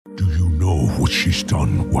know what she's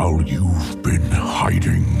done while you've been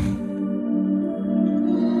hiding.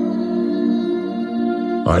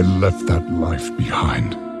 I left that life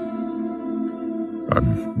behind.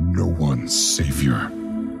 I'm no one's savior.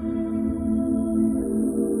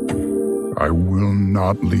 I will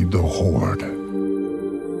not lead the Horde.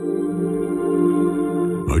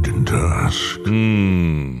 I didn't ask.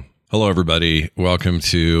 Hello, everybody. Welcome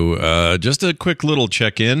to just a quick little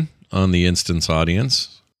check-in on the Instance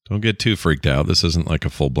audience. Don't get too freaked out. This isn't like a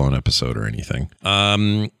full-blown episode or anything.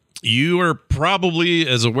 You are probably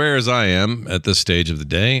as aware as I am at this stage of the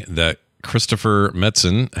day that Christopher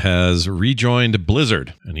Metzen has rejoined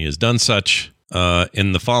Blizzard, and he has done such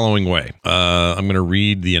in the following way. I'm going to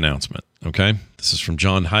read the announcement, okay? This is from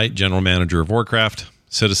John Haidt, General Manager of Warcraft,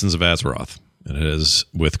 Citizens of Azeroth. And it is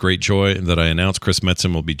with great joy that I announce Chris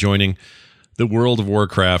Metzen will be joining the World of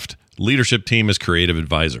Warcraft leadership team as creative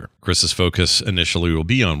advisor. Chris's focus initially will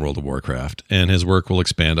be on World of Warcraft, and his work will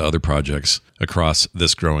expand to other projects across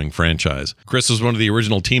this growing franchise. Chris was one of the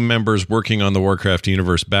original team members working on the Warcraft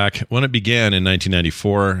universe back when it began in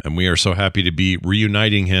 1994, and we are so happy to be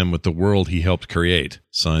reuniting him with the world he helped create.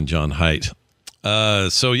 Signed, John Haidt.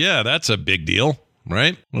 So yeah, that's a big deal,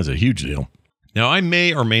 right? It was a huge deal. Now, I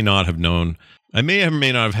may or may not have known, I may or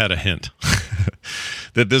may not have had a hint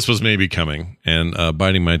that this was maybe coming, and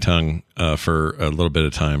biting my tongue for a little bit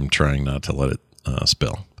of time, trying not to let it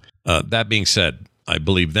spill. That being said, I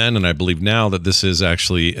believe then and I believe now that this is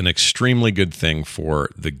actually an extremely good thing for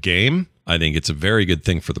the game. I think it's a very good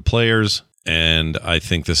thing for the players, and I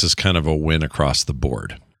think this is kind of a win across the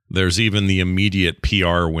board. There's even the immediate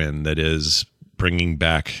PR win that is bringing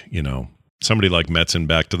back, somebody like Metzen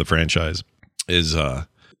back to the franchise. Is I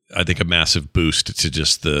think a massive boost to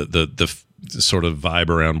just the sort of vibe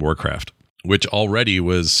around Warcraft, which already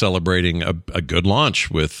was celebrating a good launch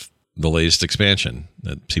with the latest expansion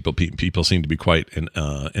that people seem to be quite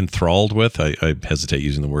enthralled with. I hesitate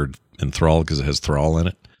using the word enthralled because it has thrall in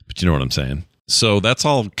it, but you know what I'm saying. So that's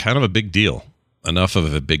all kind of a big deal. Enough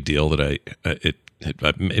of a big deal that it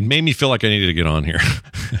made me feel like I needed to get on here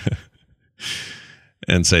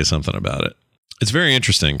and say something about it. It's very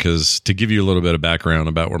interesting because to give you a little bit of background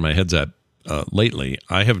about where my head's at lately,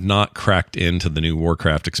 I have not cracked into the new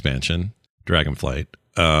Warcraft expansion, Dragonflight.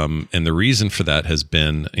 And the reason for that has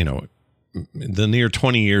been, the near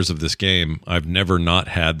 20 years of this game, I've never not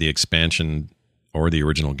had the expansion or the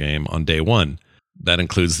original game on day one. That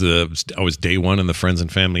includes I was day one in the Friends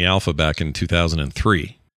and Family Alpha back in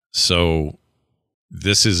 2003. So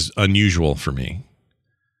this is unusual for me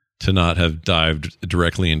to not have dived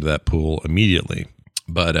directly into that pool immediately.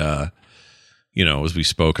 But, as we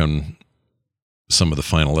spoke on some of the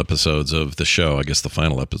final episodes of the show, I guess the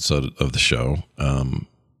final episode of the show,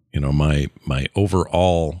 my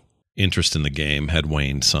overall interest in the game had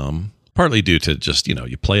waned some, partly due to just,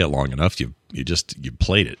 you play it long enough, you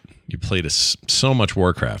played it. You played so much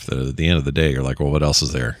Warcraft that at the end of the day, you're like, well, what else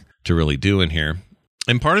is there to really do in here?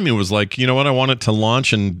 And part of me was like, you know what? I want it to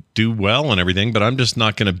launch and do well and everything, but I'm just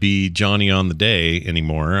not going to be Johnny on the day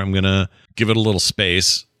anymore. I'm going to give it a little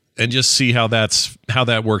space and just see how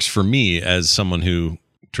that works for me as someone who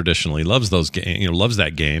traditionally loves those loves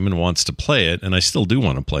that game and wants to play it. And I still do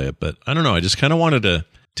want to play it, but I don't know. I just kind of wanted to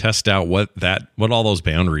test out what all those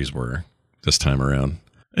boundaries were this time around.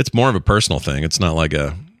 It's more of a personal thing. It's not like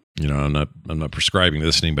I'm not prescribing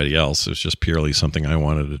this to anybody else. It's just purely something I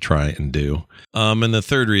wanted to try and do. And the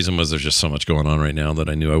third reason was there's just so much going on right now that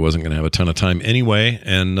I knew I wasn't going to have a ton of time anyway.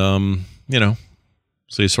 And,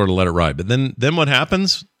 so you sort of let it ride. But then what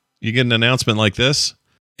happens? You get an announcement like this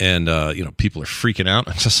and, people are freaking out.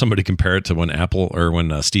 I saw somebody compare it to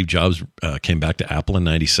when Steve Jobs came back to Apple in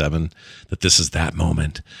 97, that this is that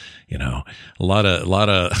moment, a lot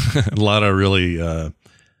of really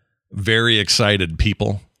very excited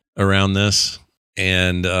people around this,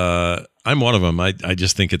 and I'm one of them. I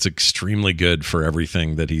just think it's extremely good for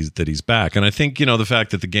everything that he's back, and I think the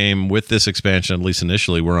fact that the game with this expansion, at least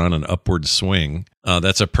initially, we're on an upward swing.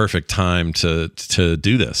 That's a perfect time to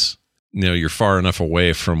do this. You're far enough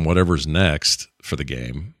away from whatever's next for the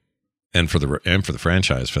game, and for the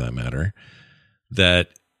franchise for that matter, that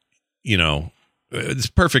it's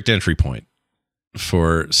a perfect entry point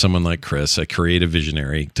for someone like Chris, a creative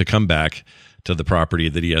visionary, to come back to the property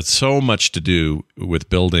that he had so much to do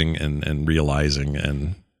with building and realizing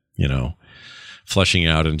and, fleshing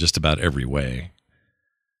out in just about every way.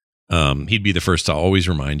 He'd be the first to always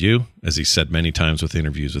remind you, as he said many times with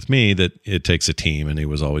interviews with me, that it takes a team, and he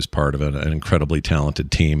was always part of an incredibly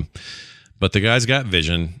talented team. But the guy's got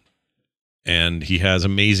vision, and he has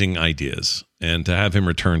amazing ideas. And to have him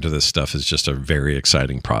return to this stuff is just a very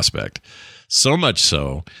exciting prospect. So much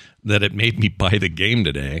so that it made me buy the game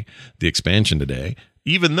today, the expansion today,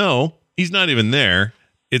 even though he's not even there.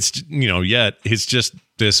 It's, yet it's just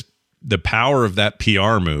this, the power of that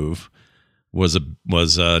PR move was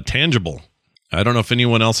tangible. I don't know if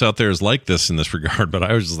anyone else out there is like this in this regard, but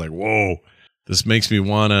I was just like, whoa, this makes me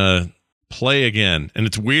want to play again. And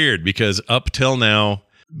it's weird because up till now,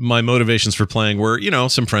 my motivations for playing were,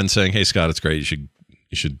 some friends saying, hey, Scott, it's great. You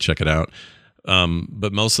should check it out.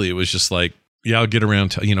 But mostly it was just like, yeah, I'll get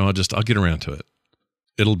around to, I'll get around to it.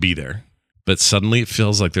 It'll be there. But suddenly it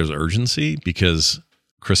feels like there's urgency because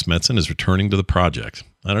Chris Metzen is returning to the project.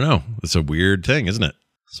 I don't know. It's a weird thing, isn't it?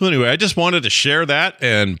 So anyway, I just wanted to share that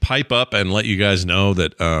and pipe up and let you guys know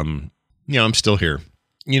that, I'm still here.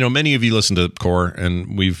 Many of you listen to Core,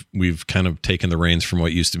 and we've kind of taken the reins from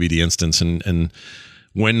what used to be the Instance, and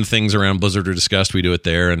when things around Blizzard are discussed, we do it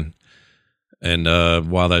there. And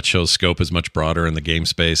while that show's scope is much broader in the game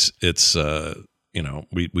space, it's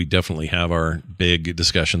we definitely have our big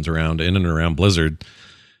discussions in and around Blizzard.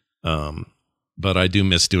 But I do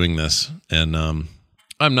miss doing this, and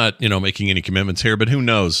I'm not making any commitments here, but who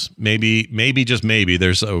knows? Maybe just maybe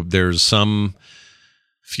there's some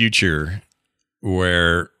future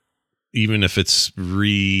where, even if it's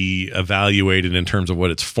reevaluated in terms of what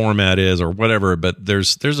its format is or whatever, but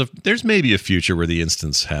there's maybe a future where the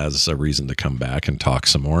Instance has a reason to come back and talk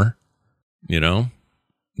some more.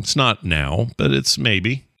 It's not now, but it's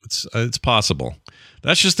maybe it's possible.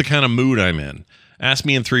 That's just the kind of mood I'm in. Ask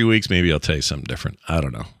me in 3 weeks, maybe I'll tell you something different. I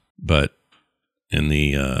don't know, but in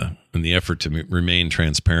the effort to remain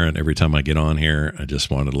transparent every time I get on here, I just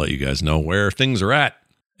wanted to let you guys know where things are at.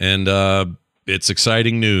 And it's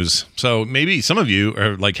exciting news. So maybe some of you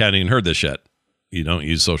are like, hadn't even heard this yet. You don't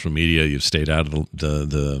use social media. You've stayed out of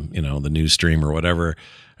the news stream or whatever.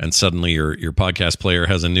 And suddenly your podcast player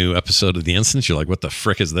has a new episode of The Instance. You're like, what the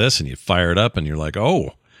frick is this? And you fire it up and you're like,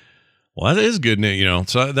 oh, well, that is good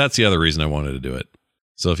news. So that's the other reason I wanted to do it.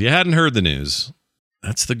 So if you hadn't heard the news,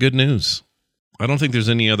 that's the good news. I don't think there's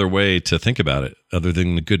any other way to think about it other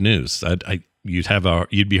than the good news.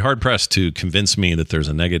 You'd be hard pressed to convince me that there's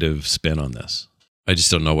a negative spin on this. I just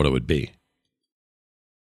don't know what it would be.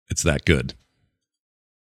 It's that good.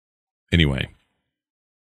 Anyway,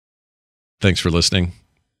 thanks for listening.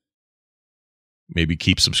 Maybe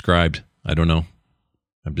keep subscribed. I don't know.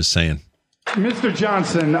 I'm just saying. Mr.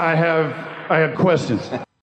 Johnson, I have questions.